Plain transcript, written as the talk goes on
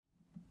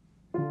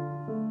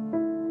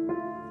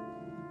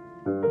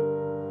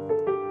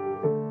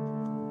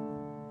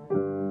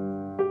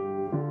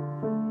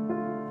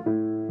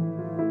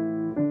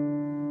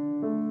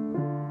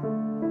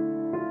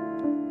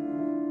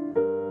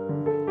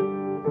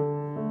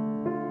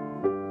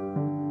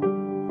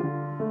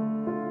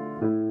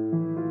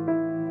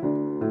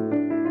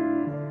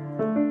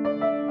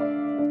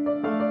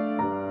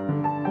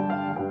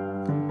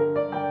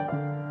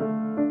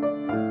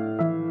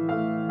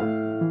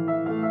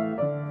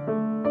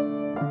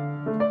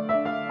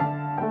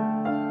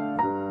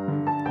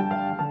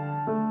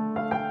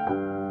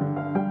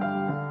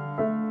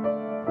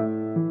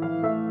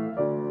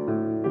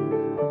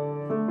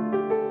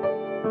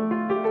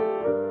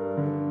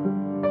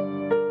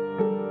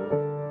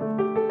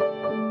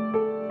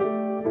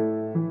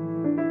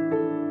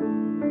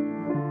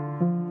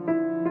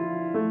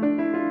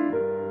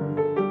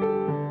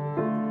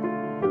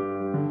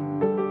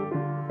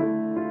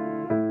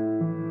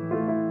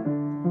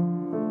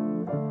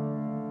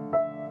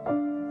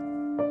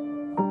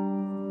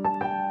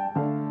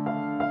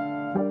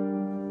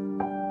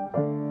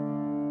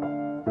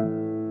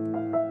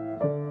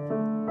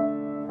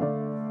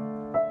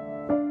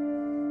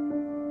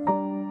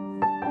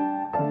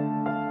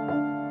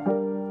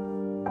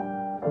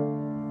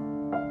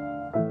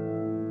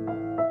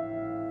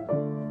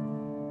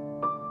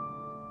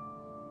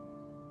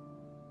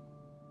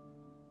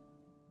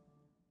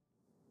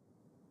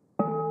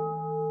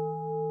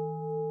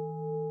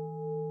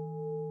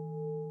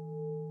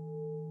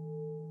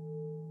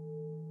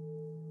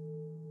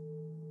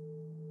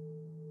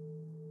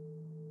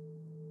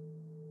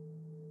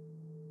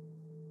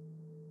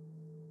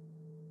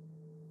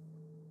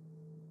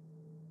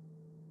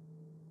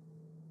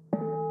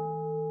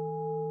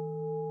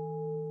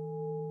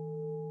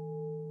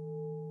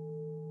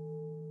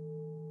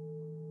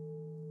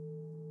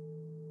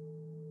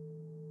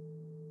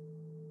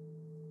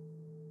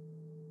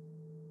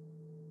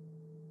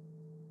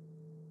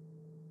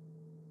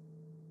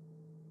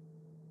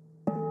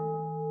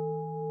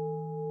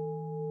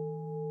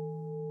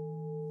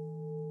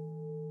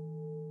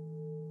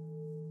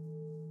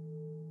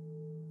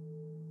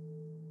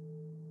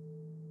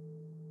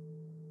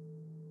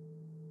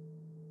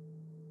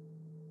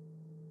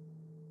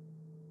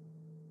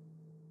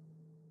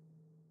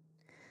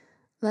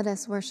Let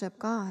us worship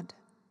God.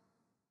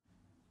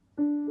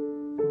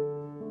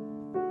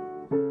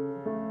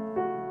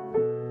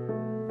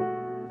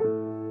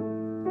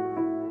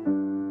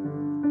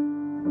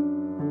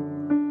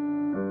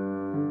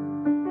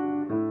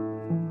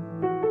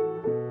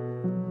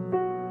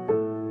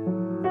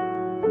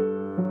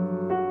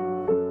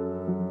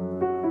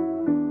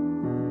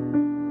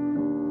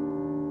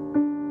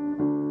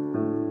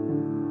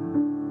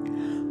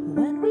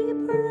 When we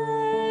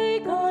pray,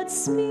 God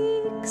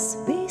speaks,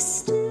 be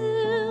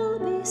still,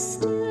 be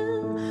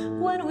still.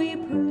 When we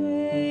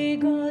pray,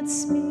 God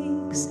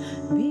speaks,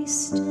 be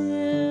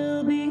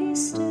still, be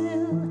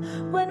still.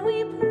 When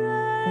we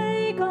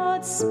pray,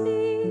 God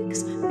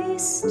speaks, be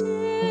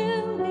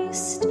still, be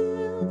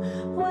still.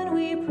 When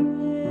we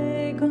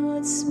pray,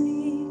 God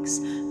speaks,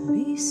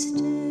 be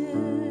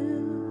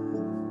still.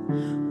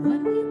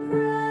 When we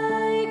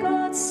pray,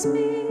 God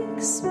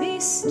speaks, be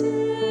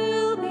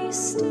still, be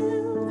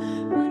still.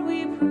 When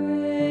we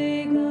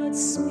pray, God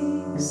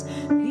speaks,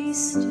 be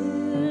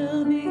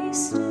still, be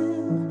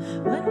still.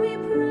 When we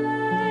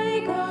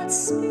pray, God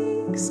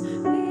speaks,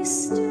 be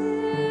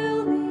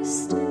still, be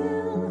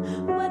still.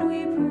 When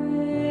we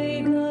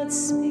pray, God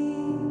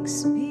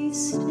speaks, be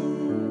still.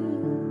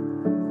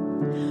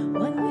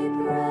 When we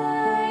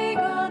pray,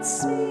 God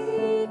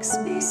speaks,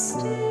 be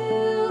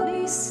still,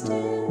 be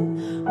still.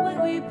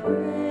 When we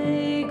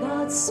pray,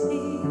 God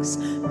speaks,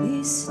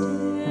 be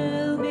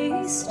still,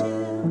 be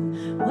still.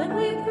 When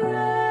we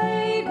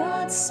pray,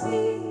 God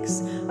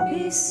speaks,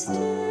 be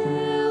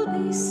still,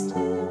 be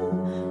still.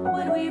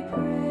 When we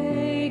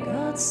pray,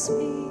 God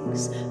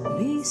speaks,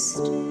 be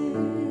still.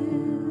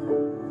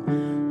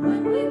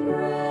 When we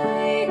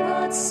pray,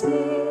 God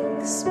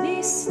speaks,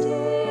 be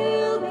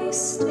still, be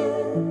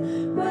still.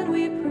 When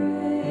we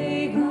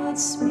pray, God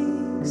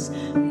speaks,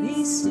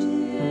 be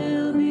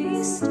still,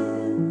 be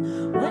still.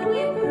 When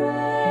we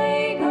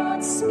pray,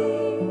 God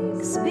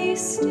speaks, be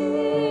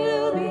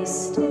still, be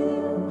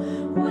still.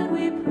 When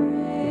we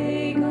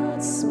pray,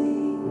 God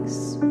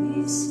speaks,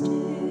 be still.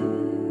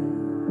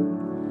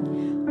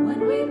 When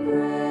we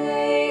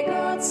pray,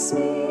 God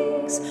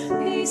speaks,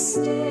 be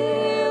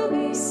still,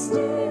 be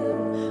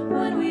still.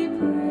 When we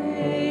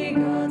pray,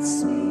 God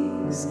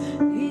speaks,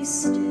 be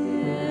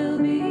still,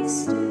 be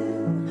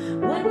still.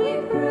 When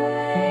we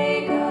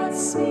pray, God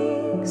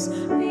speaks,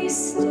 be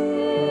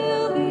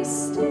still, be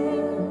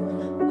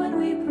still. When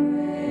we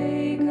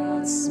pray,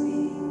 God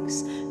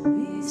speaks,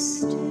 be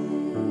still.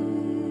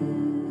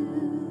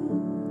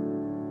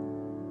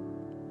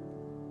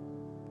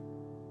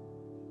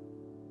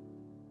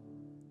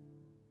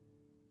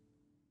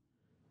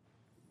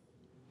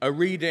 A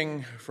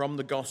reading from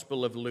the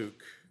Gospel of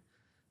Luke,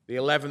 the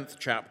 11th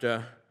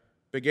chapter,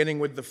 beginning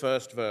with the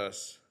first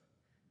verse.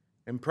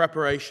 In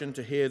preparation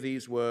to hear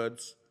these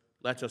words,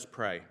 let us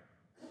pray.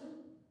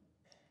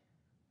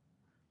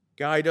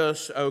 Guide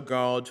us, O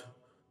God,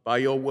 by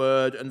your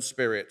word and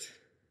spirit,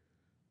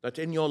 that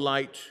in your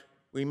light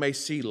we may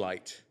see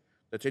light,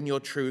 that in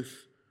your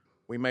truth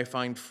we may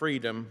find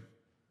freedom,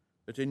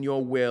 that in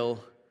your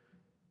will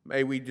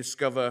may we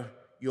discover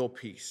your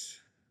peace.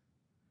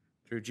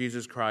 Through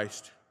Jesus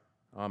Christ,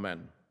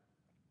 amen.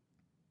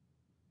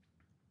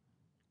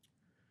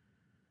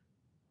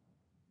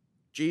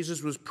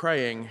 Jesus was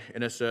praying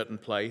in a certain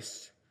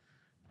place,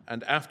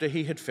 and after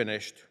he had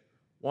finished,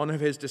 one of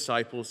his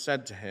disciples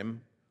said to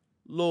him,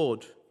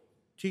 Lord,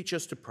 teach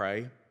us to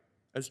pray,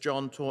 as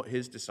John taught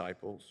his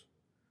disciples.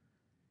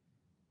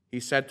 He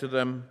said to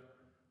them,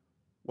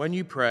 when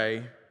you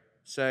pray,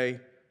 say,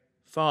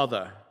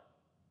 Father,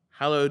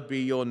 hallowed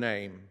be your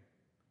name,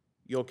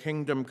 your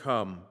kingdom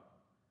come.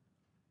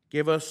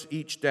 Give us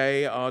each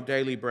day our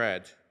daily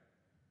bread,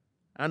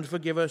 and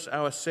forgive us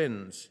our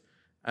sins,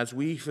 as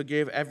we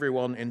forgive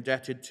everyone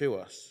indebted to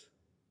us.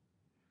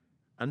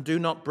 And do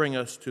not bring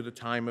us to the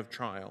time of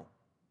trial.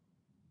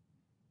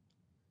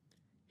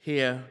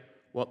 Hear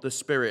what the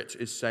Spirit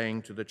is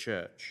saying to the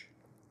church.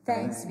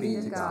 Thanks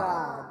be to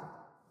God.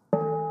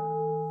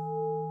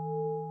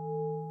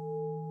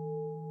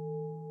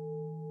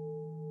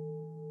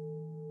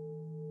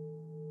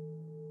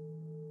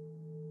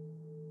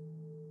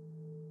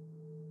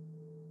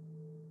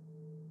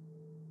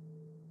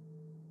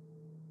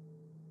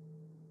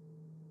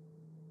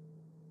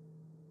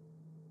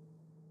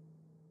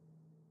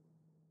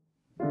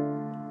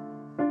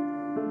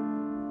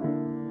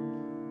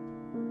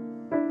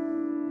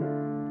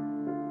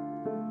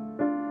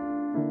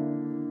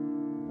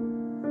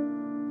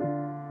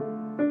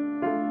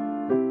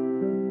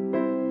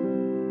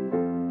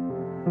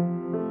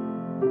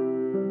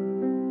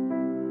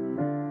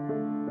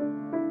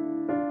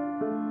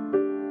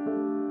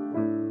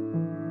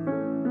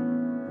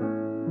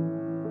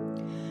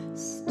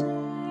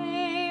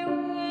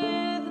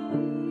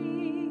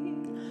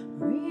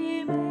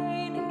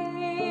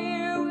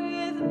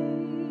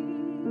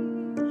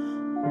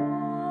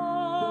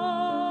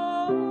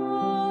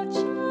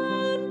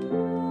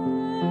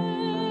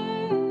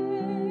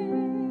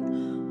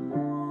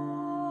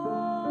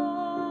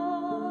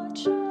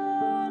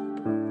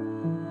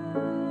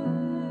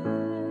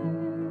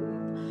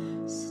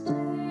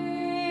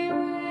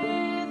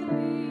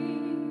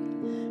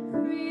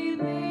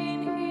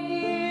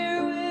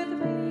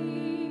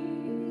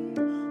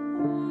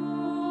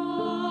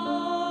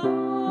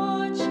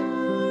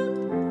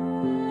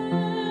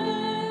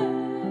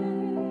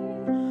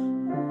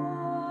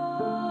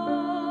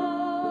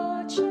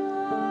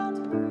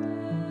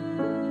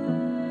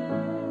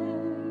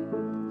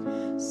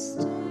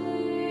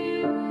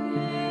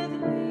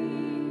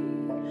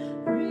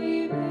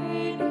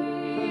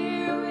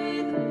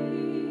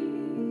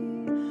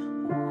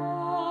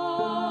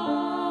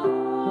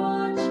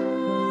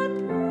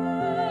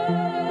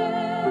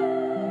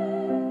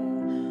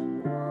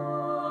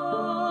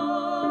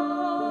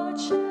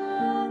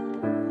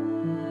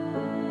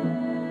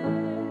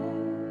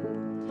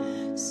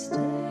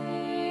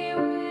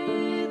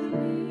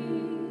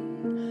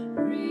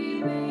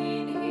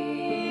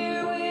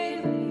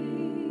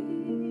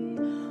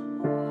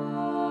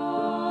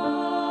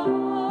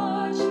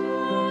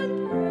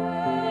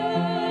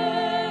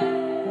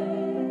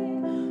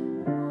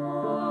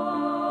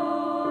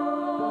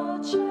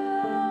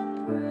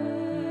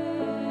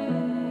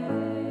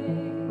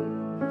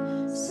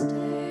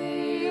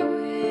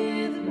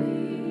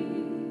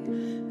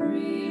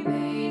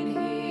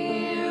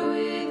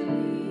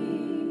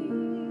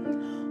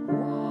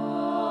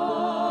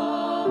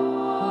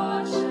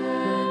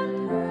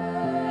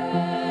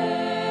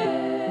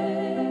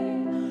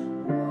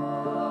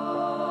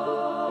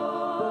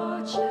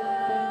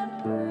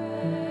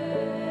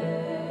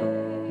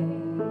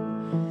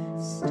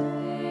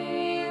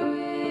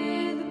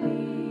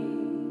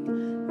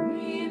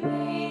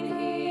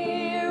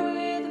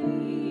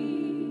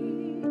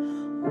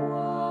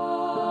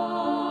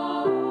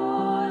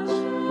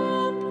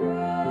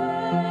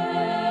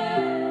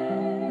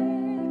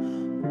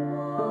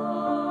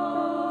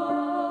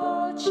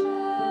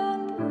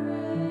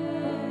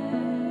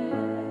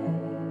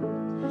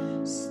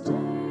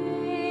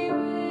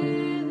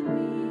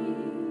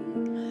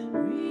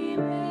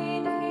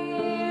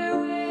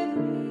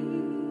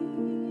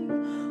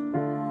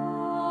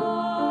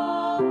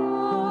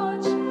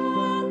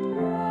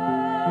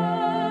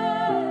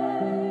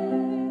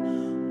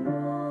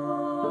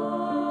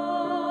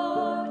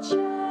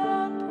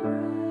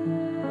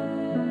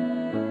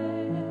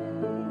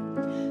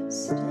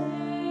 Stay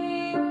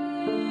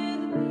with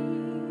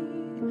me,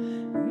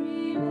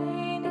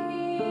 remain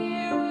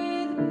here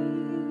with me.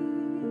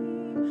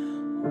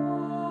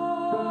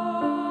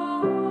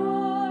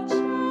 Watch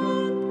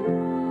and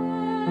pray.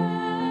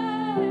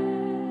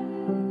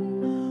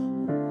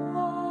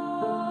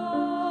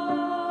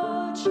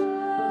 Watch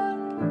and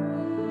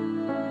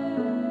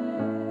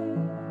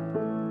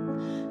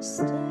pray.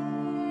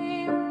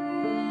 Stay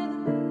with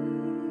me,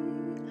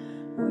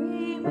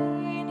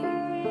 remain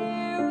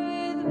here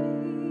with me.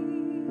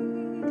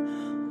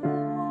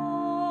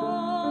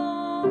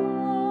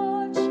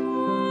 Watch and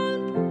pray.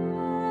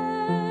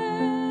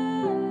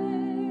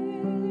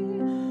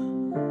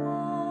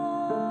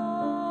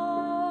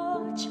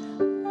 Watch and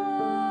pray.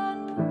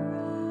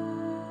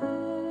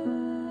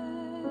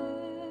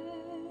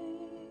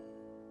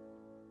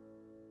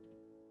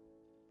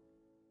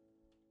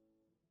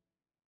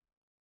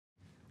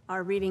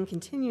 Our reading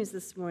continues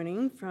this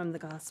morning from the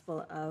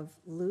Gospel of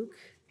Luke,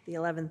 the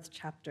 11th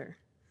chapter.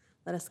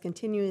 Let us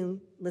continue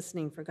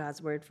listening for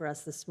God's word for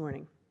us this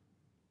morning.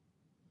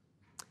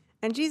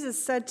 And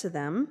Jesus said to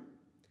them,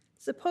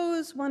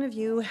 "Suppose one of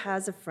you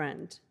has a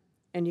friend,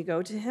 and you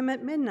go to him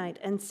at midnight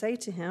and say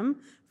to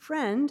him,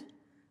 'Friend,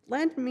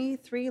 lend me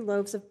 3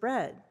 loaves of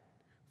bread,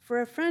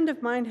 for a friend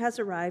of mine has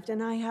arrived,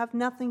 and I have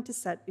nothing to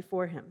set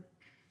before him.'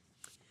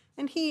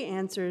 And he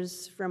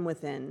answers from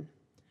within,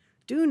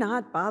 'Do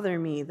not bother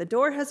me. The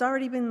door has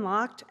already been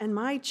locked, and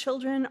my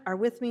children are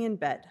with me in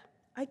bed.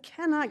 I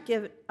cannot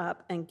give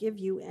up and give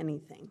you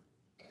anything.'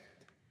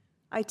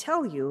 I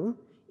tell you,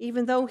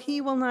 even though he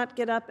will not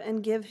get up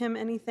and give him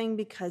anything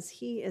because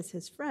he is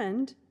his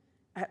friend,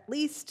 at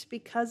least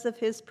because of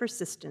his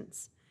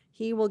persistence,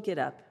 he will get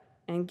up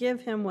and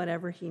give him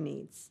whatever he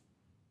needs.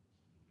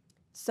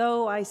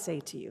 So I say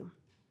to you,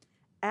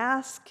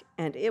 ask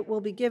and it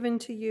will be given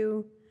to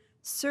you,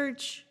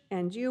 search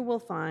and you will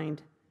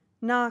find,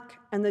 knock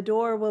and the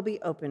door will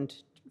be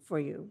opened for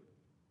you.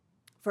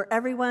 For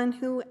everyone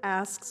who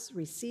asks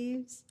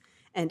receives,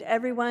 and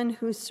everyone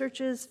who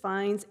searches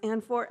finds,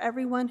 and for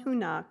everyone who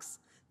knocks,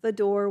 the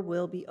door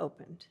will be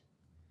opened.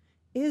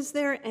 Is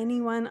there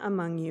anyone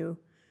among you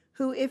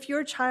who, if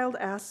your child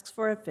asks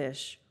for a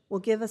fish, will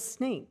give a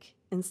snake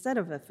instead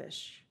of a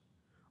fish?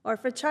 Or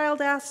if a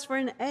child asks for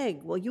an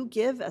egg, will you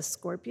give a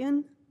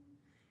scorpion?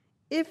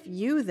 If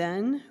you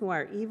then, who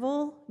are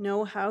evil,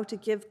 know how to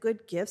give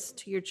good gifts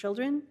to your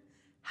children,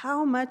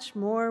 how much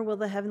more will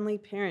the Heavenly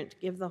Parent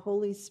give the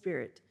Holy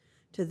Spirit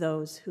to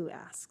those who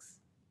ask?"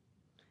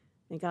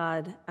 May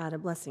God add a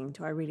blessing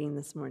to our reading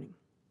this morning.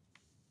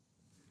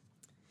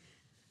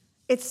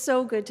 It's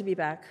so good to be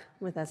back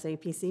with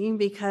SAPC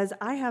because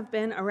I have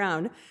been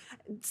around.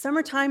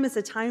 Summertime is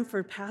a time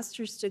for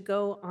pastors to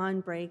go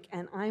on break,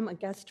 and I'm a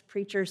guest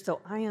preacher,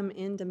 so I am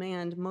in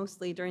demand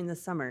mostly during the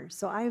summer.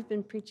 So I have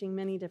been preaching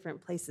many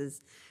different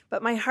places,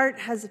 but my heart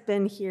has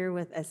been here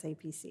with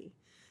SAPC.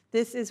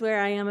 This is where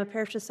I am a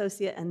parish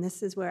associate, and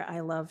this is where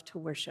I love to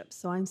worship.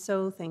 So I'm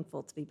so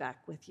thankful to be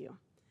back with you.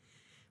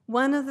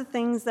 One of the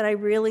things that I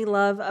really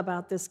love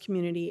about this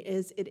community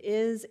is it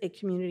is a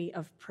community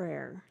of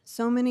prayer.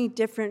 So many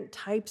different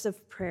types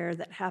of prayer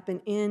that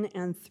happen in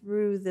and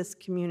through this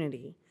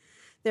community.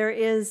 There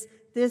is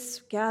this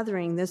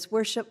gathering, this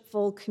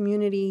worshipful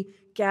community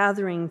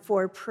gathering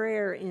for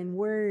prayer in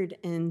word,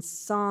 in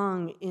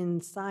song,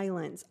 in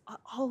silence.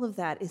 All of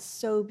that is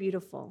so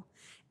beautiful.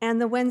 And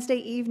the Wednesday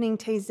evening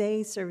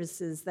Taizé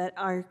services that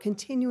are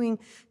continuing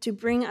to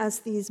bring us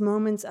these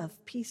moments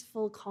of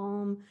peaceful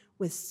calm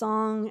with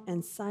song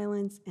and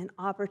silence and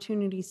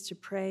opportunities to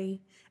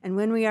pray. And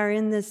when we are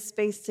in this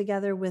space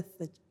together with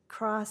the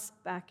cross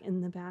back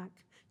in the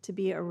back to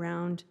be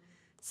around,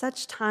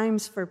 such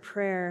times for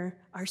prayer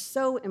are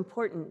so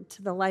important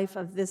to the life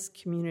of this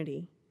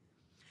community.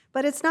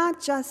 But it's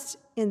not just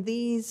in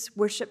these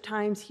worship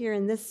times here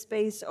in this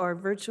space or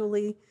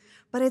virtually,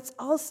 but it's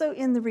also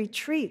in the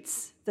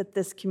retreats that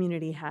this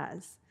community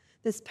has.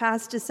 This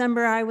past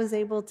December, I was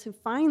able to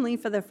finally,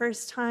 for the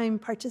first time,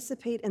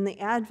 participate in the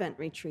Advent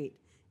retreat.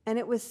 And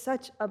it was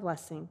such a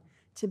blessing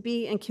to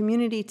be in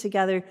community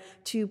together,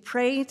 to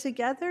pray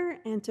together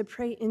and to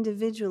pray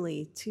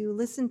individually, to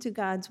listen to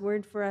God's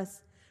word for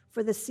us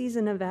for the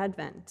season of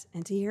Advent,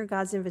 and to hear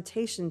God's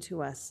invitation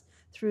to us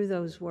through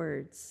those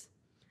words.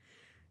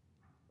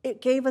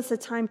 It gave us a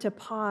time to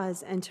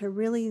pause and to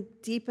really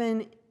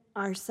deepen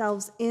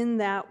ourselves in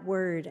that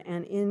word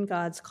and in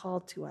God's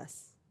call to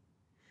us.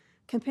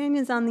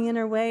 Companions on the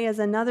Inner Way is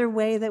another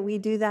way that we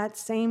do that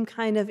same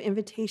kind of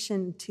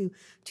invitation to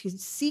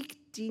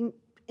seek deep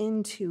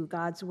into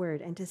God's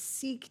word and to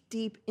seek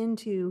deep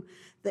into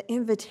the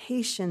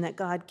invitation that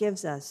God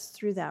gives us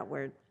through that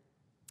word.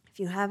 If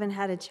you haven't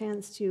had a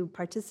chance to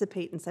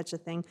participate in such a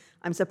thing,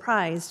 I'm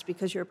surprised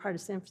because you're a part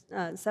of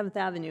 7th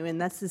Avenue, and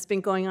this has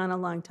been going on a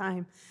long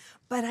time.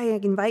 But I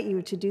invite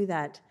you to do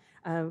that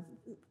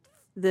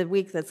the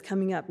week that's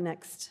coming up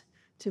next,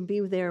 to be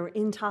there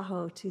in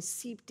Tahoe, to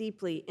seep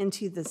deeply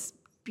into this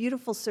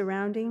beautiful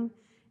surrounding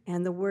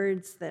and the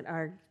words that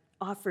are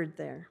offered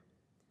there.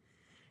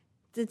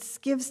 This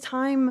gives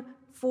time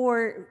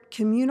for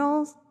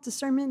communal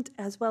discernment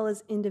as well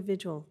as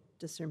individual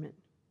discernment.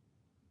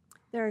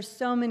 There are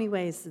so many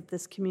ways that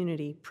this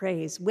community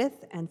prays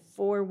with and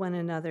for one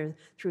another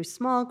through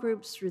small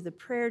groups, through the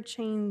prayer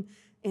chain,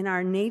 in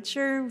our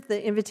nature,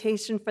 the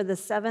invitation for the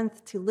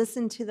 7th to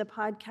listen to the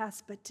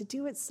podcast, but to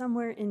do it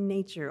somewhere in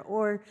nature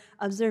or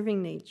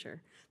observing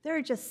nature. There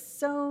are just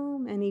so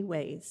many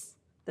ways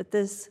that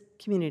this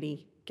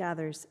community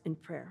gathers in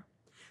prayer.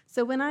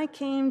 So when I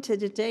came to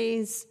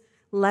today's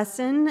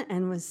lesson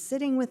and was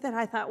sitting with it,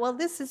 I thought, well,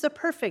 this is a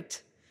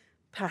perfect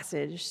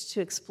passage to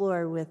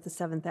explore with the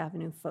 7th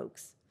Avenue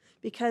folks,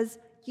 because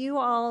you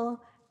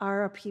all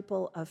are a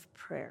people of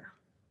prayer.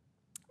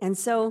 And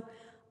so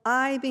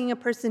I, being a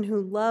person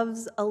who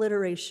loves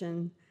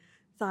alliteration,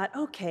 thought,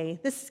 okay,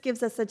 this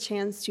gives us a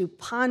chance to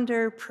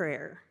ponder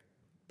prayer,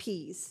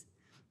 P's.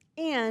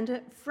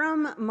 And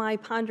from my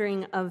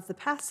pondering of the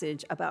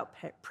passage about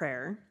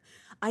prayer,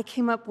 I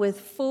came up with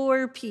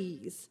 4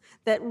 P's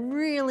that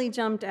really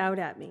jumped out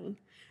at me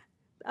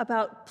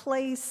about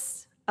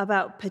place,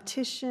 about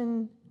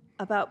petition,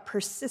 about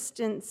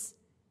persistence,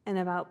 and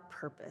about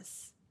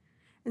purpose.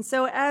 And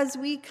so as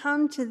we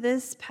come to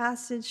this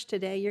passage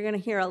today, you're going to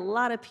hear a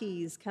lot of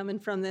P's coming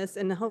from this,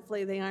 and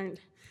hopefully they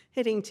aren't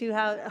hitting too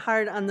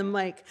hard on the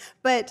mic.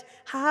 But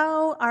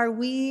how are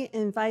we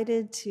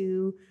invited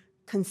to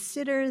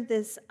consider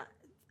this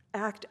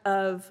act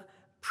of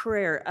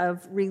prayer,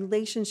 of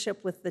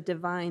relationship with the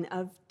divine,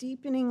 of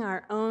deepening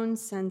our own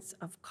sense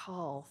of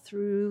call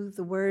through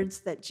the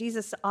words that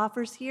Jesus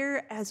offers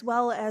here, as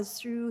well as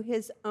through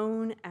his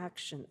own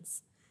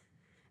actions?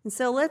 And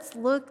so let's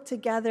look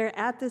together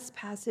at this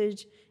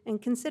passage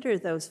and consider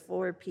those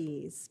 4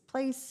 P's: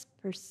 place,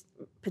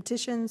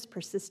 petitions,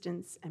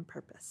 persistence, and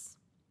purpose.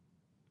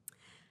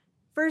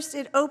 First,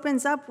 it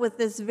opens up with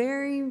this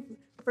very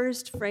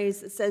first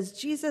phrase that says,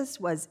 Jesus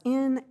was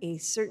in a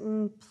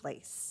certain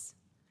place.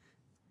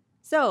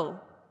 So,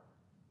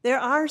 there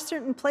are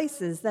certain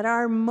places that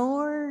are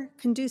more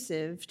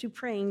conducive to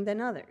praying than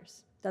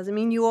others. Doesn't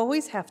mean you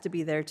always have to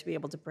be there to be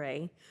able to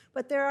pray,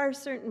 but there are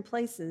certain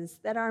places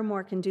that are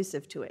more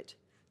conducive to it,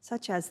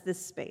 such as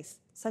this space,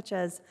 such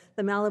as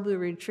the Malibu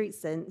Retreat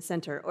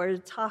Center or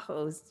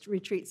Tahoe's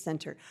Retreat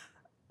Center,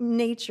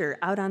 nature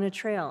out on a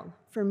trail.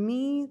 For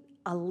me,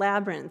 a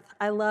labyrinth.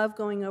 I love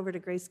going over to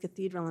Grace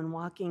Cathedral and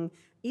walking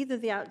either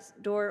the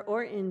outdoor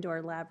or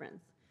indoor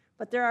labyrinth.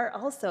 But there are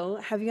also,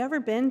 have you ever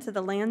been to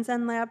the Land's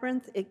End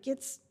Labyrinth? It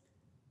gets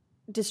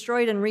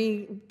destroyed and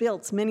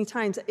rebuilt many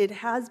times. It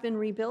has been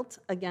rebuilt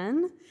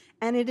again,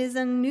 and it is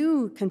a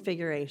new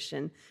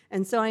configuration.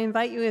 And so I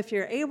invite you, if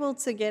you're able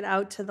to get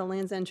out to the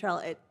Land's End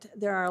Trail,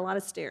 there are a lot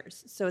of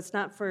stairs, so it's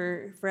not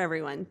for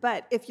everyone.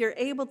 But if you're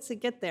able to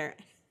get there,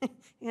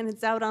 and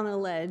it's out on a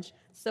ledge,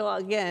 so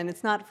again,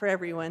 it's not for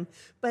everyone,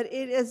 but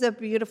it is a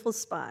beautiful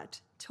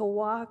spot to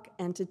walk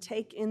and to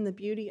take in the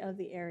beauty of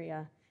the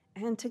area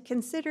and to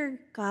consider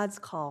God's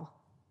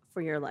call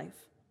for your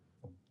life.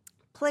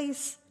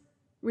 Place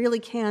really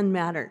can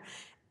matter.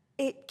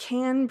 It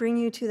can bring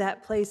you to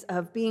that place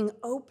of being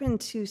open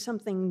to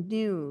something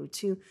new,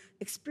 to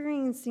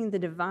experiencing the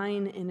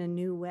divine in a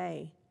new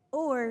way,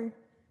 or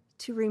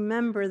to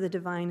remember the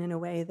divine in a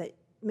way that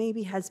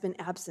maybe has been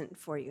absent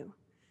for you.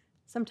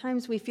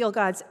 Sometimes we feel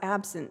God's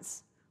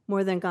absence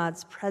more than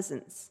God's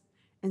presence.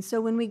 And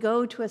so when we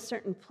go to a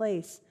certain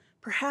place,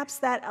 perhaps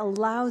that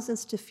allows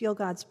us to feel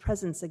God's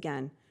presence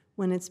again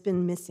when it's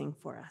been missing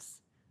for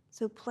us.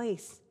 So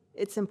place,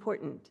 it's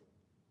important.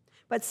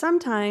 But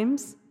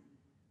sometimes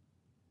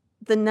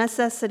the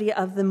necessity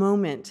of the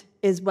moment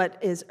is what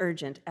is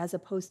urgent as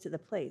opposed to the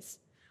place.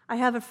 I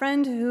have a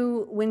friend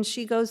who, when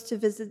she goes to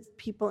visit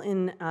people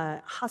in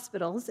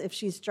hospitals, if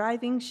she's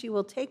driving, she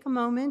will take a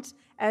moment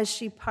as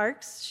she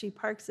parks. She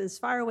parks as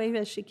far away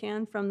as she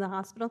can from the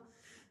hospital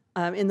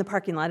in the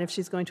parking lot, if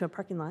she's going to a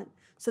parking lot,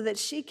 so that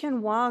she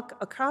can walk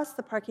across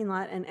the parking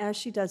lot, and as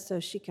she does so,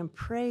 she can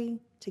pray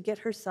to get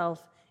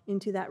herself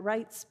into that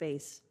right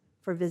space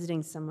for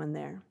visiting someone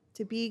there,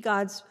 to be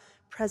God's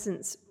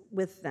presence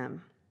with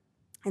them.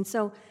 And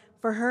so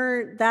for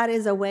her, that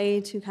is a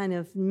way to kind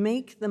of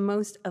make the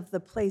most of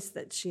the place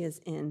that she is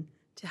in,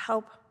 to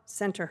help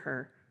center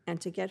her and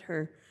to get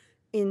her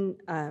in,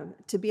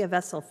 to be a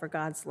vessel for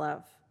God's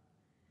love.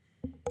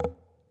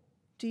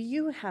 Do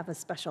you have a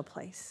special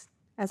place?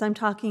 As I'm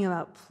talking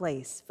about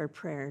place for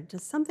prayer,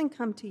 does something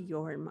come to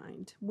your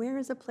mind? Where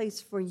is a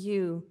place for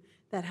you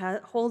that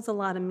holds a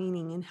lot of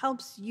meaning and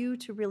helps you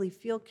to really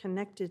feel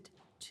connected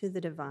to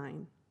the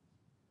divine?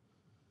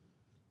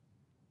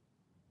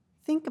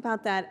 Think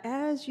about that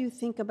as you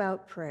think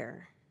about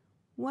prayer.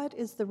 What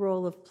is the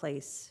role of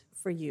place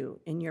for you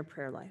in your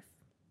prayer life?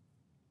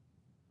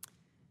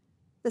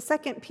 The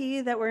second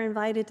P that we're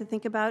invited to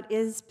think about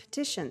is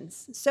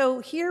petitions. So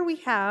here we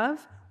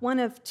have one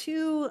of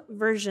 2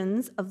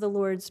 versions of the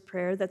Lord's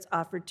Prayer that's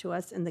offered to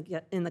us in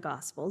the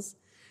Gospels.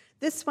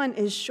 This one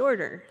is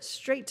shorter,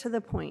 straight to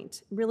the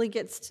point, really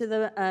gets to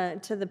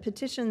the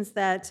petitions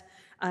that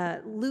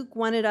Luke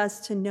wanted us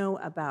to know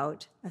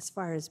about as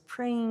far as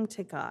praying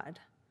to God.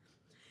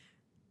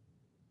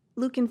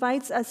 Luke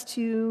invites us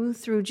to,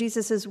 through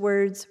Jesus'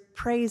 words,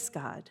 praise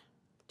God.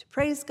 To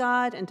praise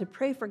God and to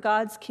pray for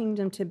God's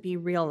kingdom to be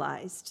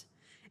realized.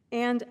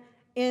 And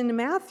in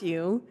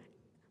Matthew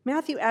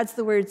adds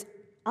the words,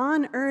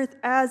 on earth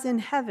as in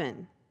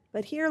heaven.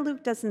 But here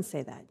Luke doesn't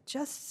say that,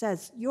 just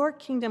says, your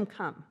kingdom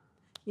come.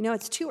 You know,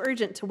 it's too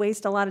urgent to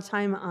waste a lot of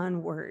time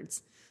on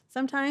words.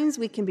 Sometimes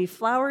we can be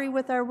flowery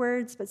with our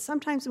words, but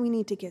sometimes we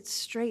need to get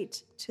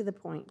straight to the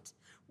point.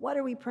 What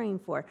are we praying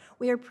for?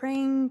 We are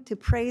praying to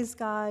praise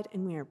God,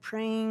 and we are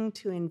praying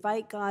to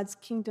invite God's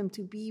kingdom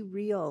to be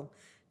real,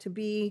 to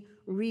be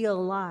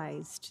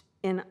realized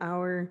in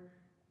our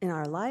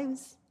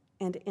lives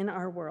and in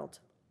our world.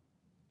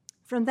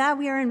 From that,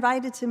 we are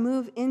invited to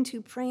move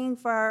into praying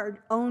for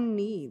our own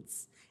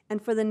needs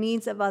and for the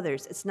needs of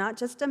others. It's not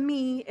just a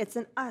me, it's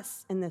an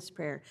us in this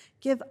prayer.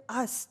 Give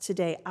us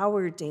today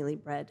our daily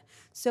bread.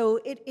 So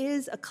it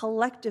is a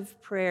collective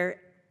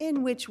prayer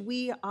in which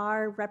we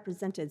are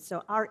represented.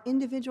 So our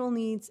individual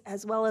needs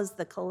as well as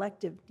the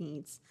collective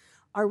needs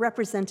are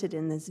represented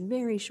in this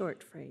very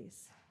short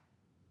phrase.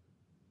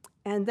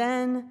 And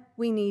then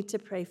we need to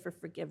pray for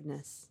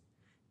forgiveness.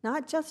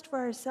 Not just for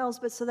ourselves,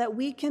 but so that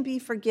we can be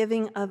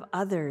forgiving of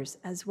others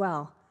as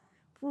well.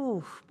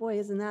 Ooh, boy,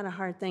 isn't that a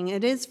hard thing?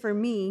 It is for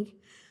me.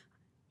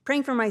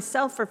 Praying for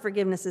myself for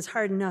forgiveness is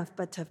hard enough,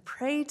 but to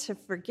pray to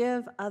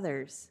forgive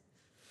others,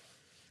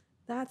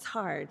 that's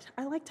hard.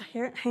 I like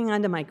to hang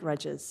on to my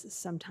grudges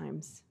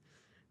sometimes.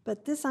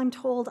 But this, I'm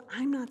told,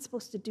 I'm not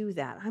supposed to do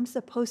that. I'm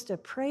supposed to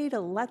pray to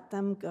let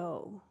them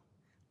go.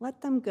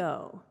 Let them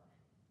go.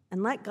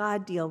 And let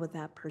God deal with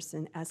that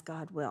person as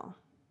God will.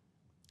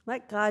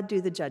 Let God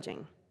do the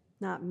judging,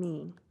 not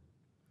me.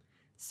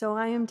 So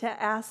I am to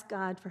ask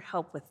God for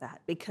help with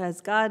that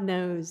because God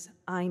knows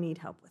I need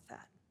help with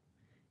that.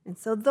 And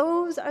so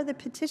those are the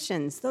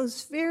petitions,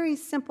 those very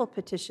simple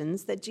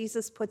petitions that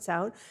Jesus puts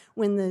out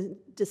when the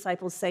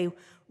disciples say,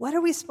 what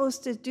are we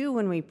supposed to do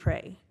when we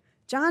pray?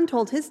 John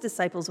told his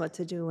disciples what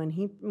to do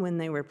when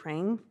they were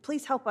praying.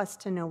 Please help us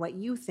to know what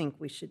you think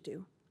we should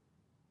do.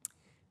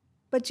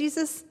 But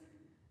Jesus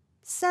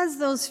says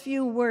those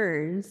few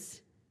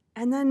words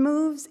and then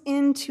moves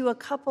into a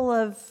couple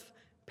of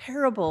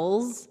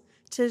parables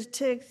to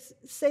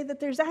say that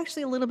there's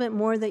actually a little bit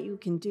more that you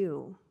can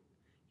do.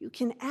 You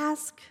can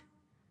ask,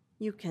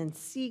 you can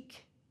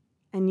seek,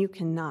 and you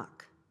can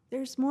knock.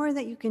 There's more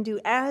that you can do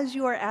as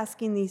you are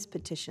asking these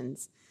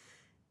petitions.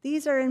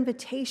 These are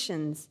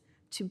invitations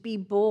to be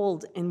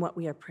bold in what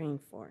we are praying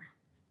for.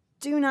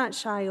 Do not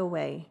shy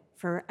away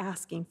for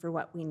asking for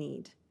what we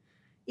need.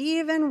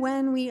 Even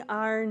when we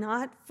are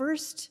not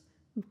first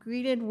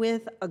greeted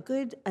with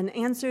an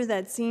answer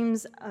that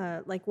seems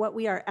like what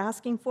we are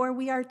asking for,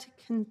 we are to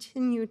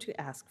continue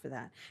to ask for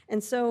that.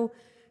 And so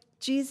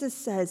Jesus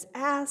says,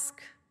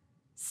 ask,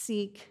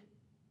 seek,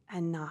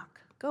 and knock.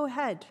 Go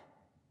ahead,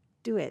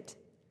 do it.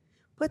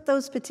 Put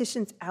those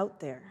petitions out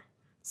there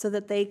so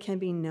that they can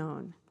be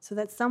known, so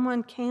that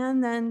someone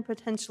can then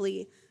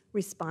potentially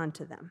respond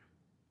to them.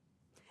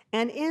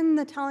 And in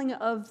the telling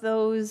of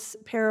those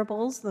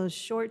parables, those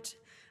short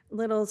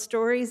little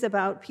stories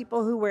about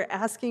people who were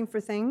asking for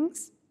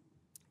things,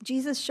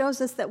 Jesus shows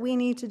us that we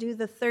need to do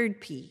the third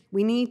P.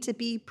 We need to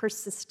be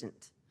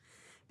persistent.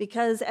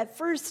 Because at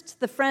first,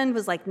 the friend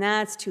was like,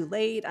 nah, it's too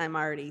late. I'm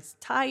already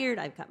tired.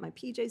 I've got my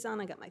PJs on.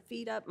 I got my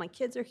feet up. My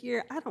kids are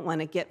here. I don't want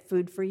to get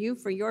food for you,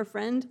 for your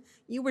friend.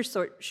 You were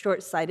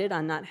short-sighted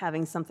on not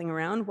having something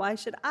around. Why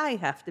should I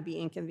have to be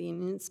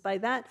inconvenienced by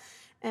that?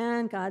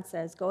 And God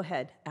says, go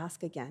ahead,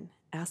 ask again,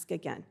 ask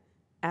again.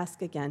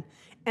 Ask again.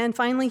 And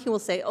finally, he will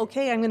say,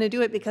 okay, I'm going to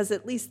do it because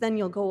at least then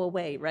you'll go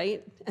away,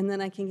 right? And then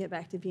I can get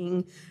back to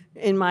being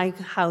in my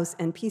house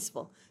and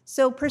peaceful.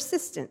 So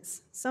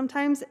persistence.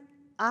 Sometimes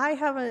I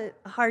have a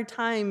hard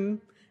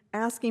time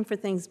asking for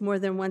things more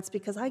than once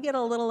because I get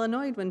a little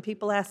annoyed when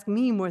people ask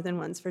me more than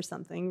once for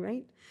something,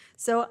 right?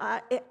 So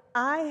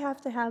I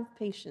have to have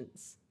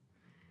patience.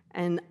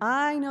 And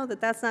I know that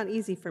that's not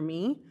easy for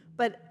me,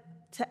 but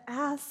to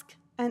ask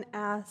and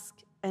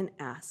ask and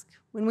ask.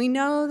 When we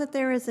know that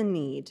there is a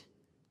need,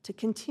 to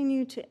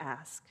continue to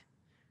ask,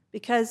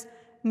 because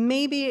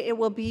maybe it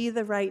will be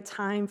the right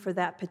time for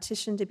that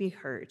petition to be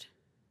heard.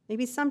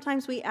 Maybe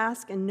sometimes we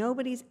ask and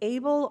nobody's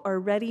able or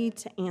ready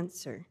to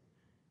answer.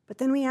 But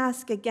then we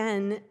ask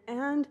again,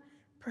 and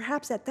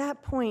perhaps at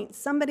that point,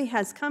 somebody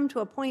has come to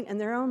a point in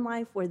their own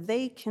life where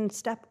they can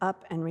step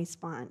up and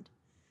respond.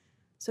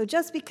 So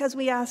just because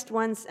we asked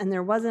once and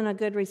there wasn't a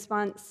good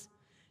response,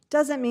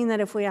 doesn't mean that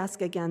if we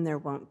ask again, there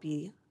won't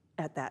be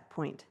at that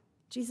point.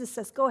 Jesus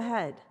says, go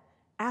ahead,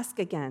 ask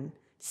again,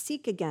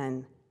 seek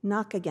again,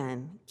 knock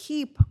again.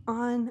 Keep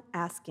on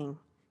asking,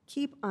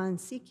 keep on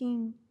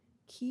seeking,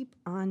 keep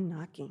on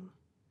knocking.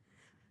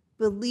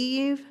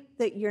 Believe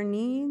that your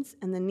needs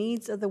and the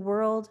needs of the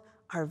world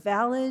are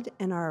valid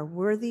and are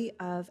worthy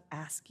of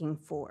asking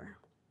for.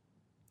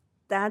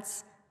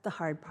 That's the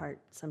hard part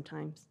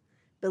sometimes.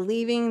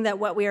 Believing that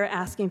what we are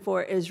asking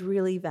for is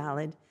really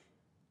valid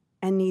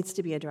and needs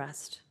to be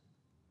addressed.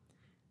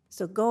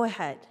 So go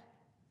ahead.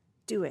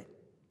 Do it.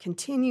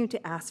 Continue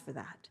to ask for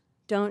that.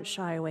 Don't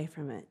shy away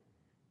from it.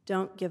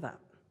 don't give up.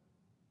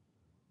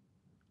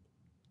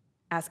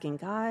 Asking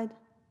God,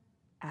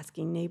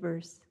 asking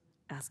neighbors,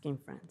 asking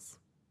friends.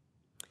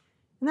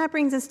 And that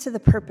brings us to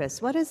the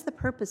purpose. What is the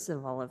purpose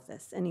of all of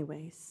this,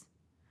 anyways?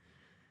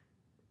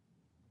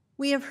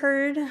 We have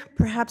heard,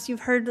 perhaps you've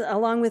heard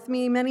along with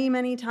me many,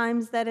 many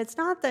times, that it's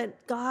not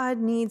that God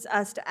needs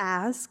us to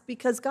ask,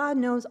 because God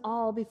knows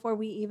all before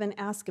we even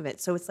ask of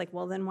it. So it's like,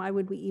 well, then why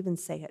would we even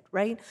say it,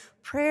 right?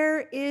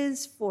 Prayer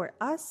is for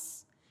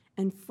us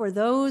and for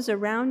those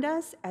around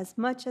us as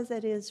much as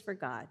it is for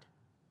God.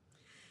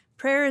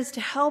 Prayer is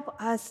to help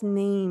us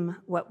name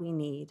what we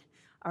need,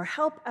 or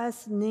help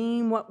us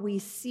name what we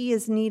see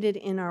is needed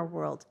in our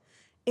world.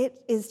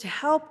 It is to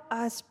help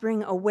us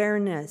bring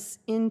awareness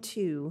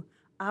into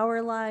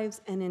our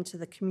lives and into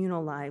the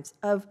communal lives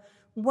of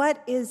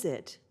what is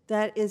it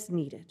that is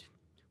needed?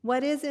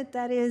 What is it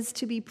that is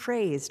to be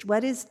praised?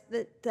 What is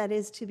it that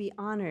is to be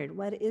honored?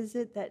 What is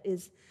it that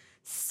is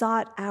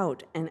sought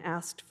out and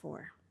asked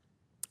for?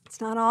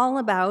 It's not all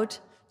about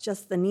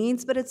just the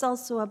needs, but it's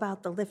also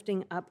about the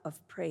lifting up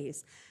of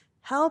praise,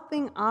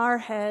 helping our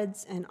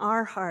heads and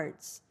our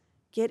hearts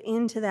get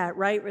into that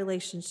right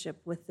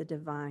relationship with the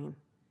divine,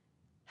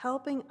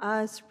 helping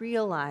us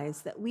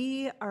realize that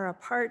we are a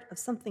part of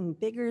something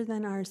bigger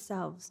than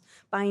ourselves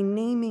by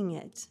naming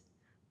it,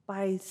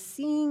 by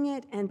seeing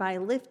it, and by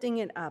lifting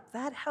it up.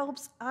 That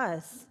helps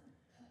us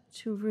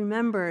to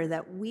remember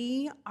that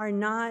we are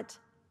not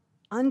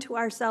unto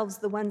ourselves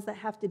the ones that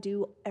have to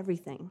do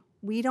everything.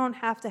 We don't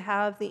have to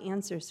have the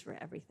answers for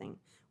everything.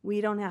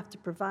 We don't have to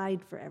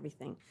provide for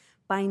everything.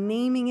 By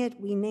naming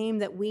it, we name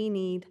that we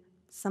need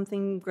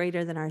something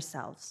greater than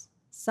ourselves.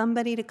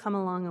 Somebody to come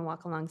along and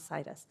walk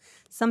alongside us.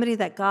 Somebody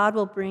that God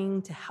will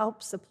bring to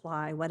help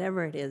supply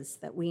whatever it is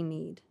that we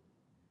need.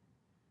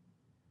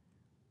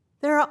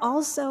 There are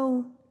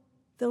also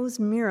those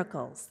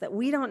miracles that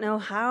we don't know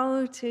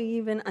how to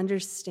even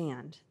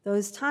understand.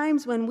 Those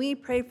times when we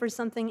pray for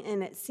something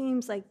and it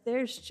seems like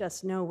there's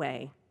just no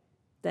way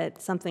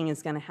that something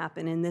is going to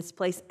happen in this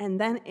place, and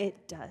then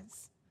it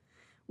does.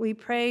 We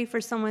pray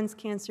for someone's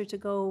cancer to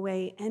go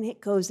away, and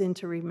it goes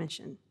into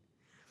remission.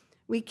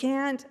 We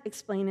can't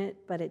explain it,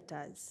 but it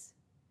does.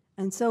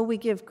 And so we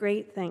give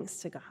great thanks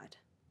to God.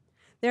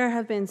 There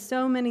have been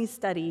so many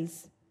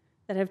studies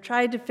that have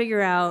tried to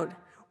figure out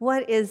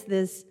what is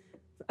this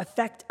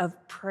effect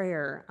of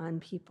prayer on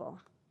people.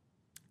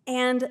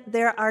 And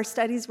there are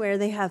studies where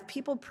they have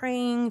people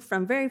praying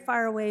from very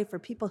far away for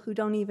people who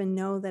don't even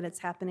know that it's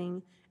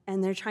happening,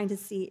 and they're trying to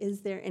see,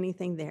 is there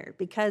anything there?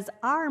 Because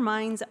our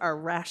minds are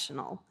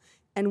rational,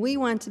 and we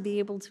want to be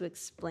able to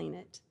explain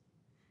it.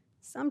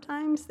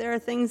 Sometimes there are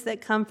things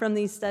that come from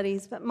these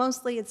studies, but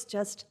mostly it's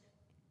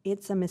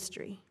a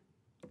mystery.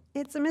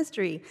 It's a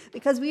mystery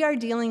because we are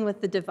dealing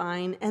with the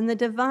divine, and the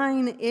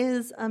divine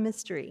is a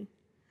mystery.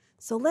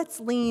 So let's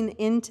lean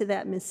into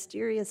that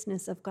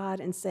mysteriousness of God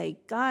and say,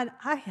 God,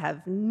 I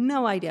have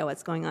no idea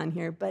what's going on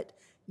here, but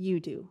you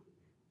do.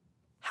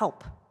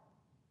 Help.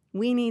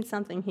 We need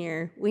something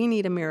here. We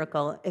need a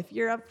miracle. If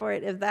you're up for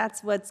it, if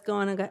that's what's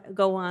going to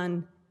go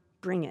on,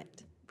 bring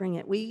it. Bring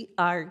it. We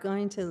are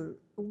going to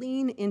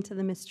lean into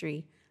the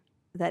mystery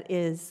that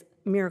is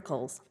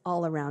miracles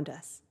all around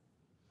us,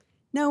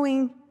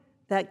 knowing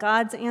that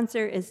God's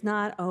answer is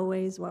not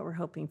always what we're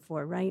hoping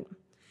for, right?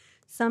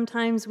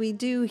 Sometimes we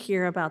do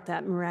hear about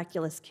that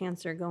miraculous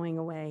cancer going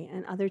away,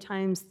 and other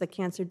times the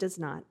cancer does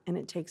not, and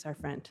it takes our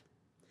friend.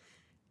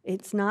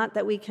 It's not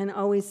that we can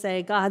always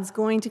say, God's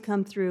going to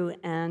come through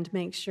and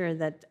make sure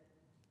that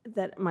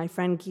my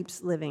friend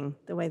keeps living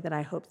the way that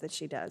I hope that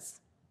she does.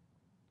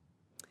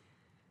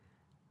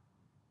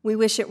 We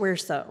wish it were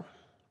so,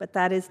 but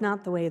that is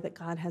not the way that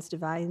God has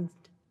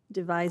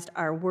devised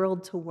our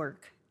world to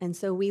work. And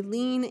so we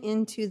lean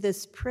into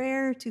this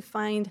prayer to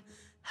find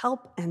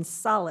help and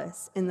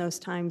solace in those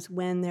times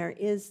when there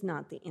is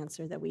not the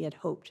answer that we had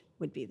hoped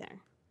would be there.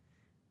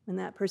 When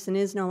that person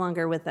is no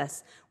longer with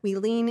us, we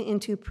lean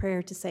into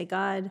prayer to say,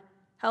 God,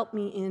 help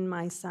me in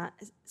my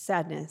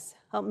sadness.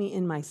 Help me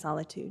in my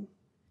solitude.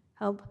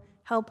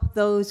 Help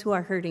those who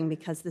are hurting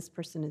because this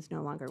person is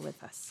no longer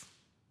with us.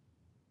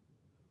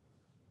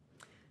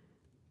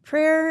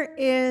 Prayer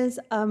is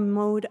a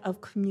mode of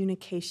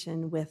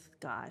communication with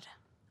God,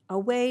 a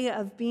way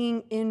of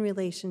being in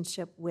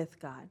relationship with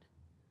God.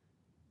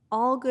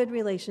 All good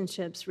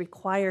relationships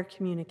require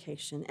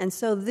communication, and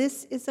so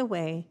this is a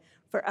way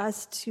for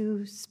us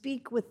to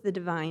speak with the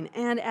divine.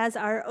 And as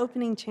our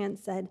opening chant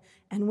said,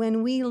 and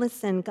when we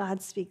listen,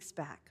 God speaks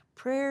back.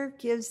 Prayer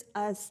gives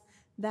us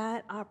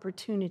that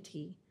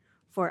opportunity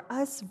for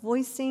us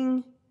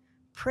voicing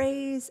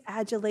praise,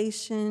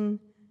 adulation,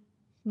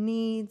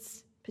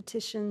 needs,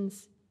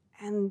 petitions,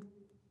 and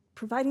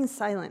providing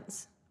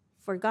silence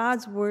for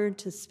God's word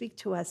to speak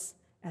to us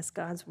as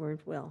God's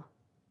word will.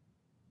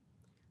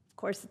 Of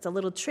course, it's a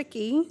little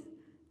tricky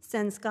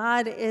since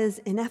God is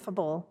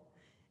ineffable,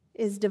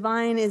 is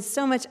divine, is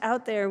so much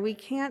out there. We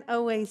can't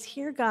always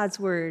hear God's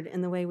word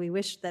in the way we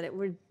wish that it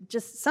would.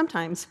 Just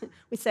sometimes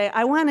we say,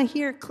 I want to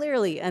hear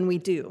clearly, and we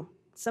do.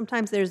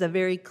 Sometimes there's a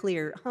very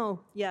clear,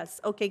 oh,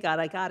 yes, okay, God,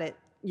 I got it.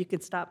 you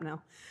could stop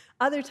now.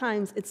 Other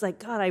times, it's like,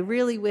 God, I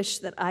really wish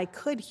that I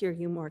could hear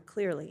you more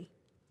clearly.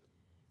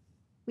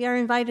 We are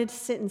invited to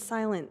sit in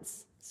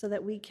silence so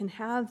that we can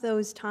have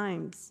those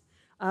times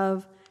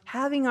of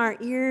having our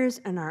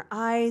ears and our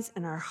eyes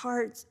and our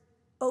hearts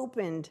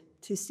opened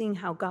to seeing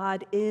how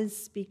God is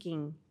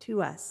speaking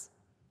to us.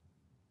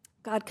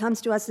 God comes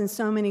to us in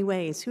so many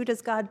ways. Who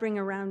does God bring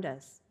around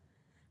us?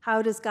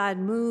 How does God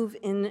move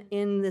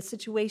in the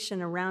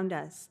situation around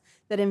us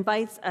that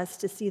invites us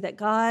to see that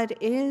God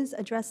is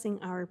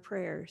addressing our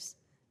prayers?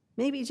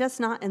 Maybe just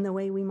not in the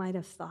way we might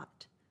have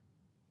thought,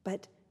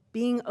 but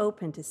being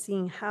open to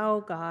seeing how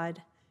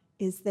God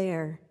is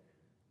there,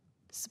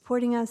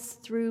 supporting us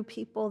through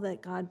people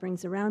that God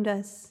brings around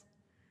us,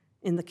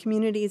 in the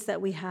communities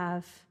that we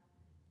have,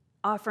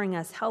 offering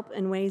us help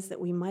in ways that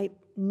we might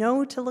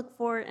know to look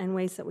for and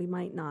ways that we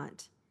might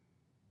not.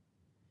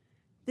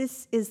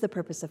 This is the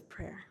purpose of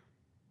prayer,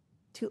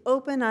 to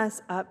open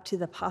us up to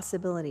the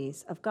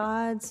possibilities of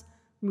God's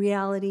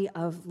reality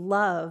of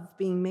love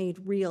being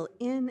made real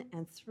in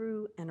and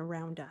through and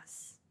around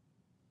us.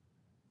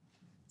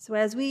 So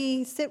as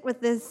we sit with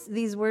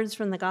these words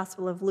from the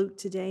Gospel of Luke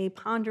today,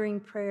 pondering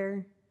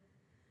prayer,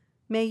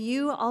 may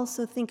you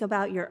also think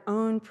about your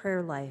own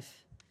prayer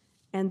life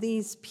and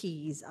these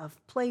P's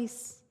of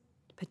place,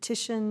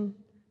 petition,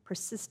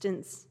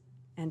 persistence,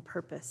 and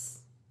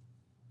purpose.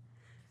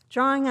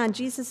 Drawing on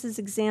Jesus'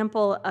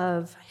 example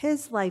of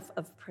his life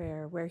of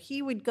prayer, where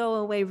he would go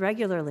away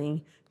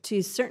regularly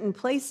to certain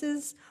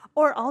places,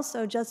 or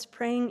also just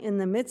praying in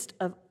the midst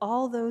of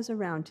all those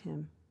around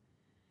him.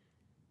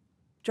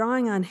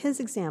 Drawing on his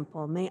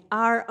example, may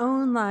our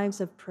own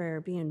lives of prayer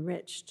be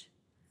enriched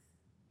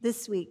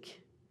this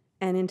week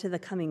and into the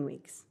coming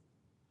weeks,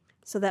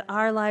 so that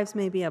our lives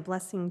may be a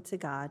blessing to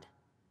God,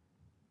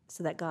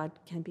 so that God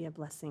can be a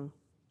blessing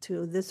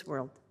to this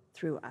world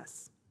through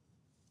us.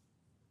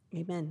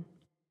 Amen.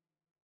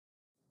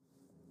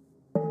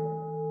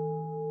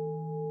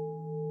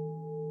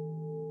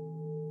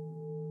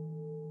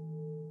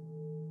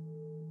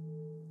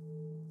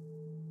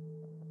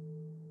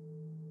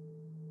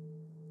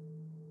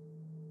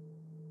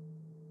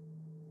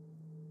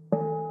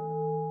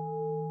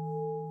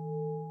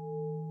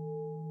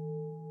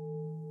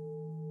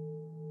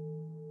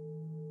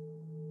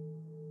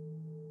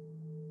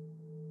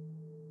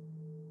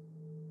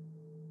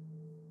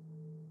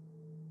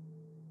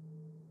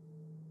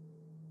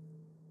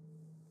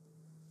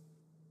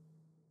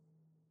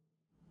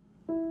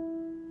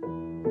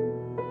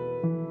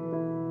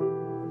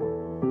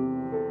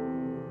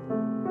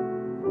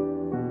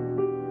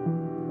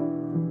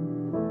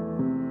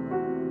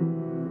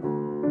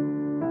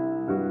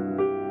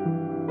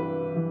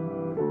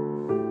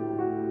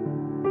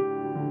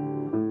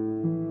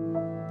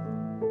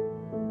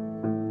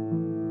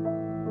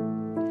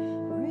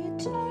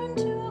 Return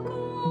to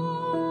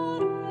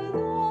God with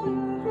all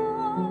your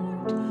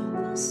heart,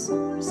 the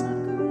source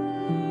of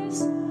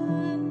grace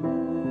and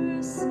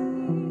mercy.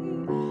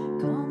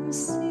 Come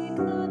seek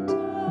the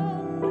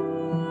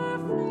tender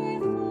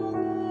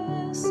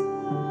faithfulness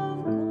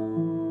of God.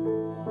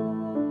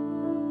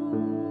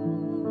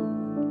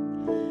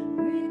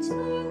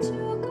 Return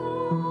to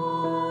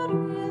God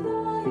with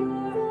all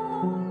your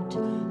heart,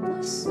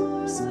 the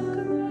source of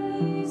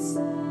grace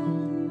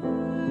and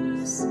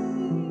mercy.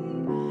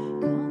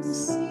 Come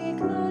seek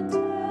the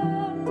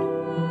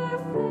tender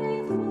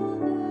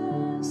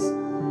faithfulness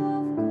of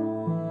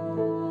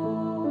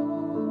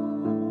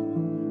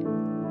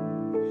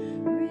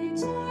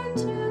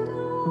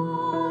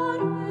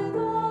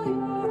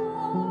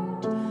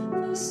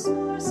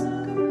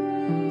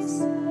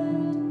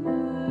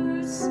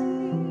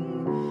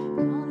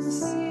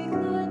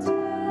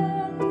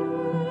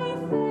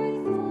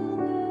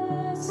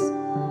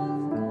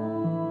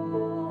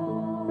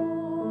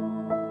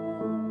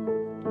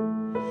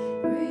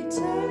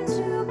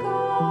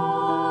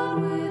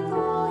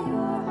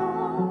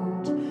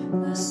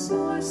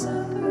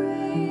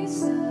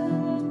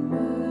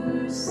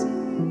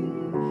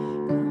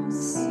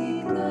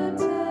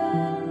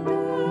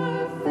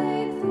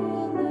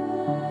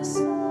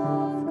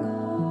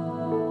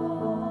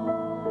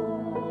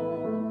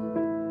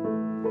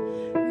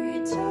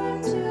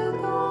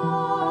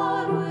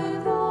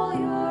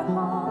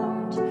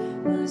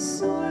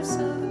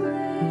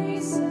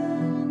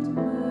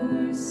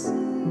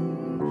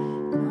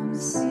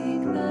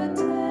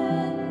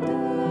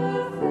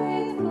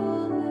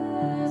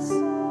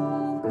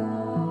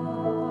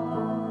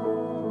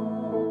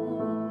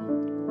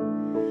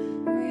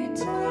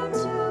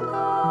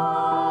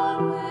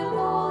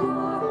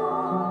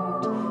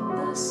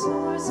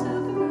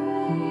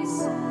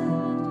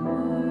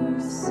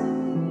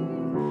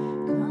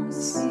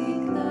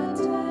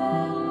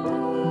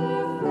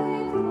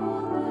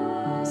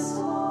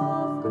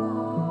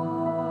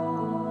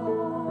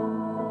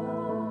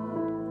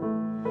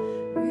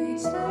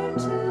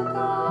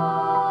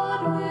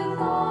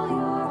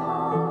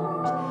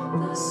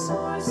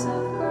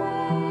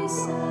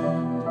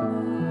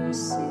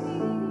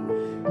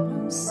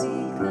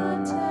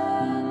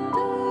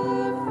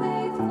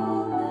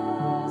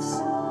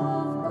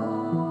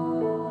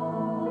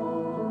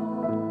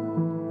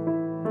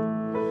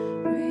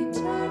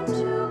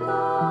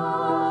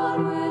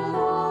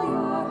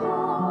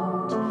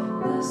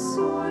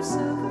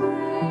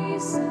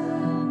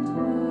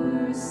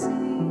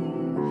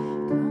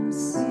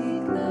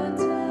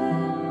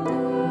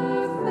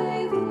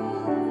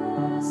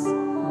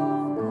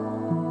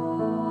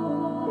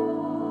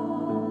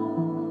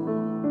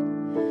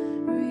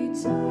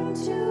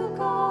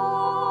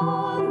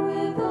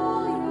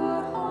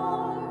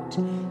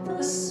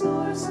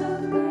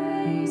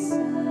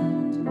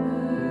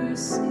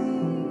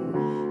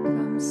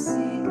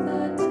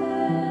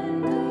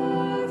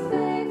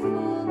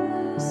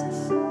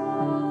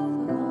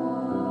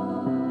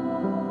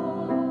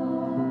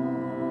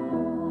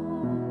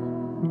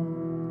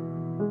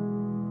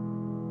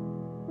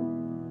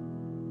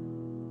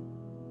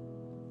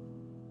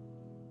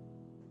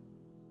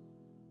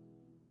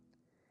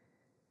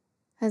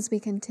As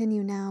we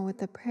continue now with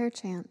the prayer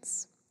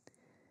chants,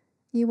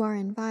 you are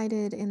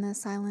invited in the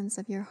silence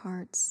of your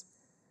hearts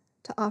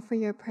to offer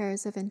your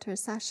prayers of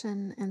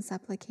intercession and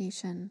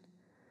supplication,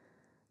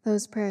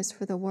 those prayers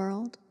for the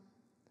world,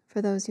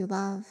 for those you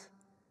love,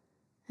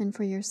 and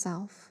for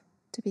yourself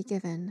to be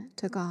given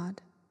to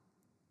God.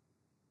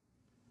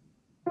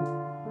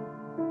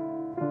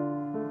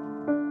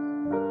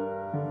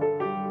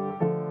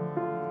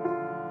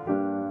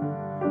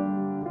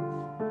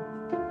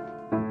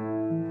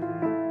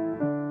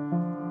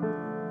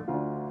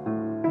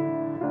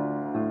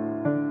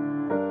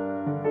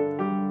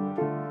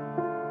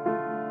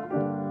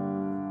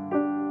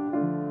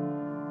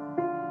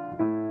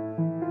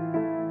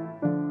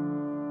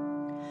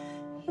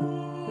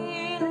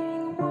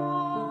 Healing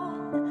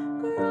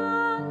One,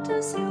 grant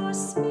us your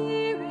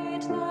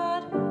Spirit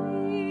that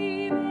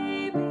we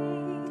may be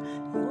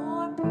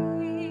your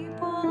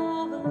people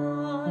of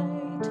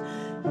light.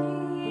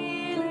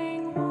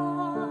 Healing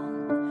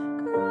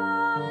One,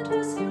 grant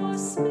us your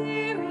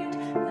Spirit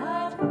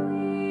that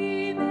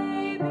we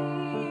may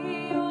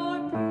be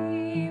your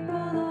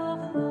people of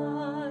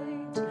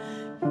light.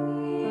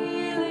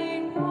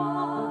 Healing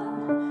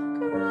One,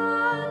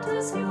 grant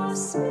us your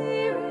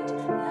Spirit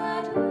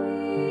that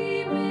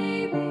we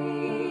may be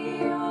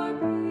your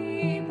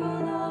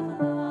people of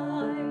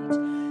light.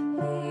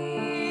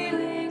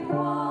 Healing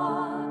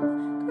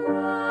One,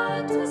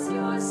 grant us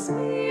your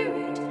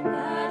Spirit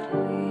that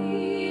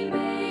we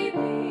may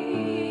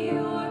be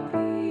your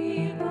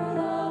people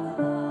of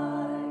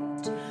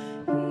light.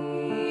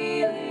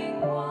 Healing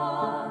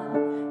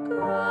One,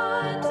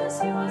 grant us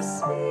your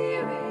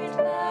Spirit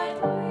that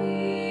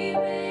we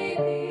may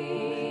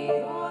be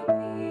your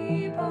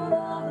people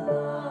of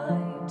light.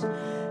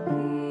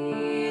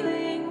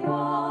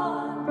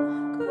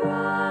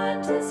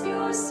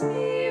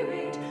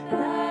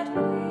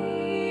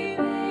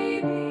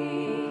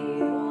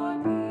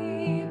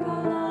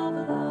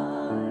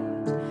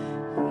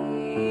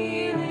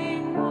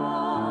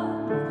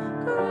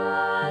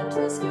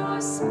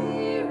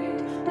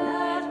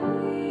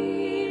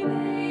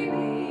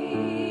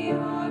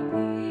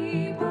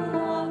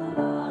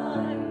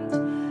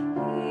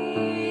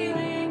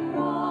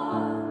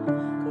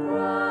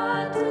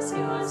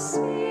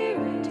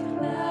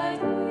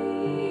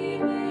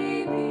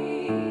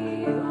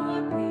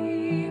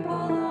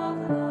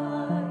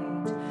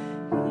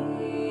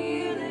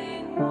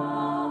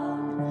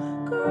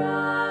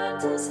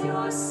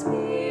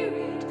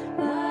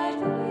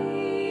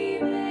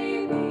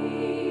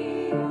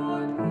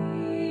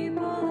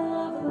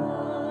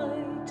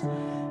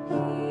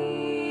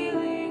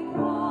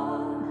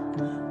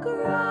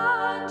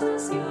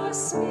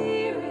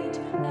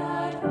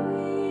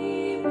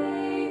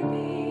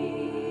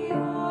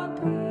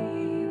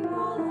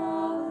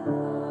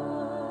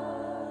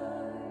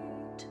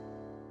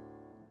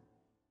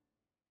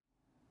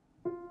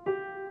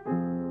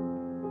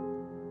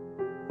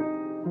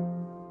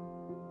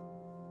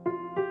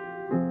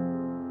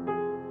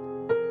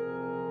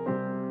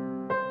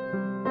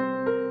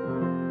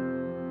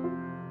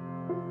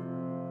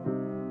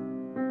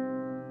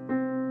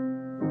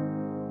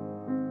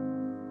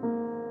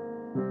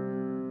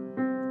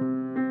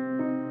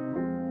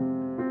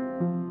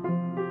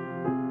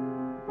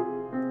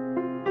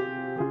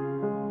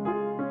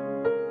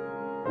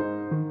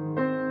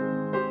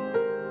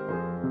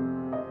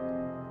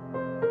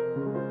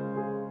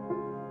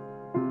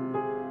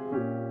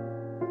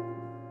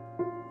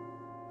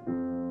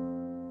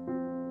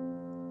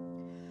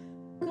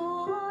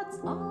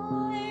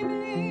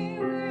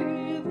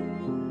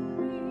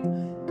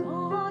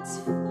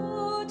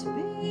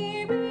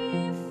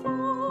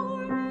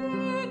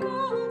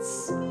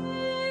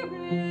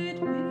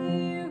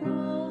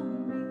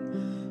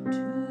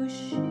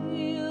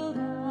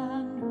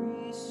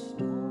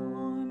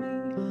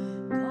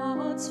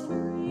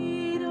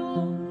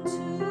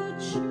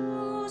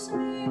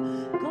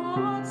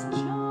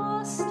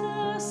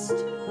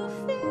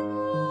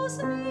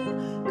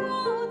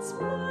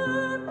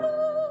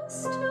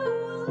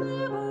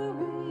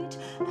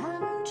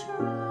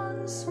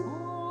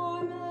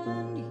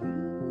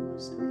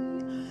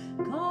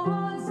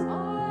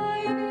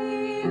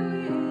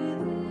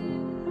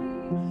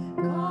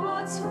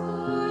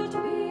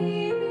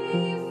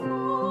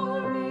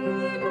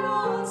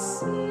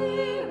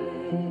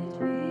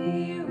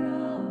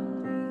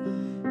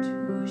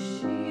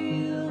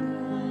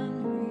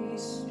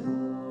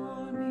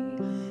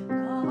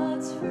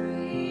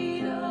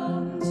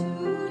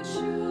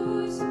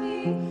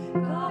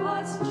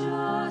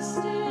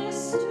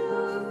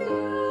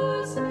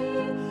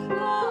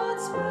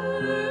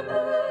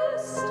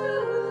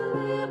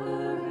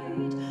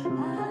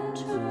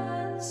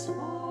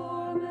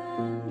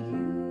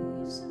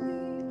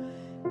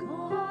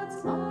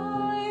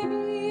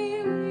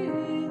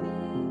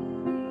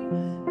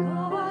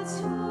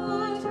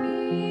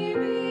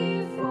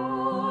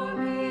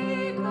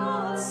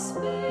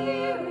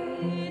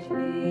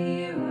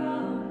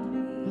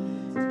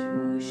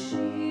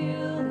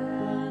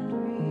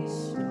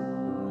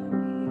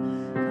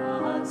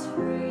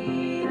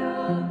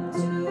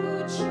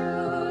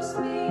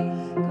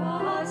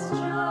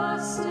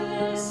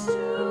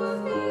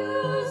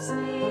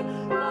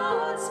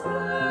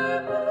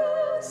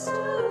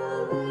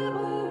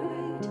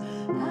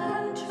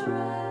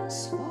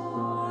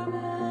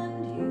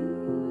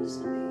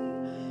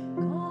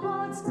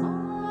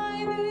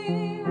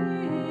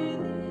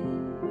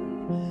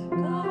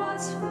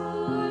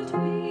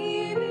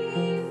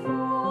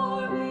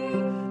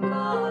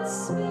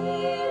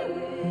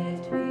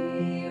 Spirit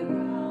be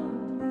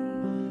round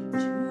me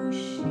to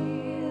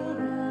shield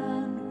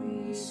and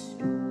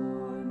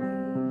restore me.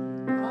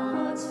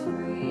 God's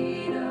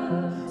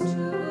freedom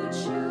to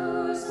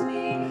choose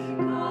me,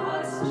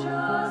 God's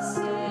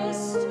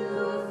justice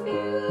to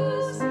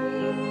fuse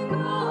me,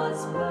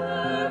 God's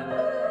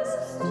purpose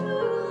to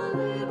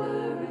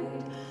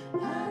liberate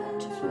and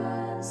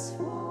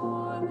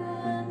transform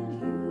and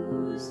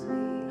use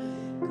me,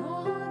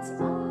 God's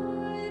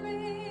eye be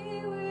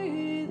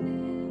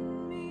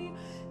within me,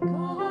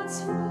 God's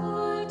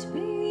foot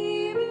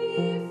be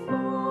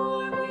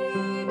before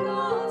me,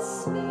 God's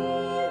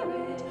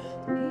Spirit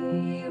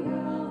be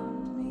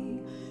round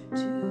me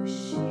to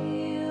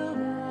shield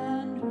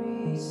and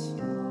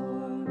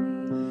restore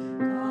me,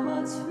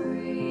 God's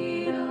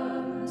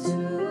freedom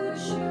to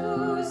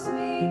choose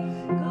me,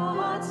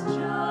 God's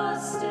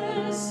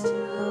justice to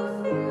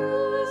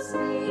fuse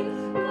me,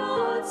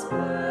 God's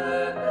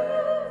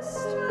purpose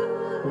to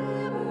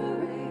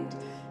liberate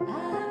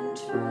and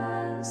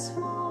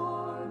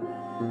transform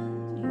and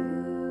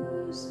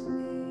use me.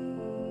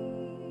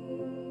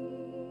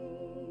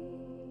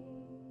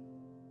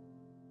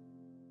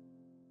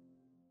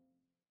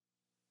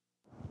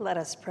 Let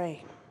us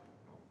pray.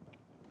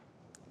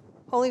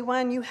 Holy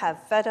One, you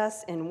have fed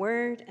us in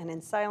word and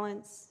in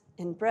silence,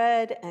 in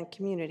bread and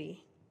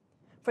community.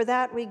 For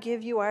that we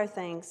give you our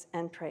thanks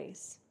and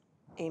praise.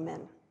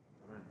 Amen.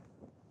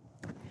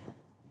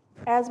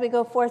 As we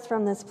go forth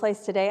from this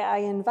place today, I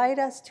invite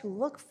us to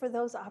look for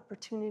those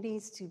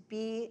opportunities to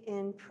be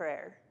in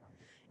prayer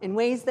in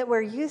ways that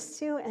we're used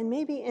to and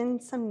maybe in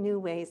some new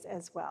ways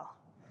as well.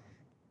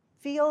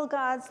 Feel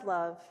God's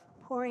love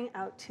pouring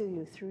out to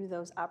you through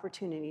those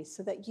opportunities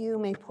so that you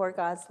may pour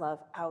God's love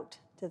out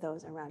to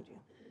those around you.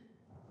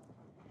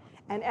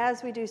 And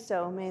as we do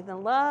so, may the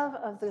love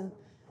of the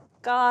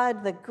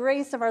God, the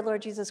grace of our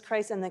Lord Jesus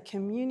Christ, and the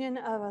communion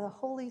of the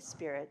Holy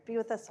Spirit be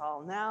with us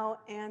all now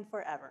and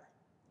forever.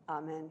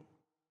 Amen.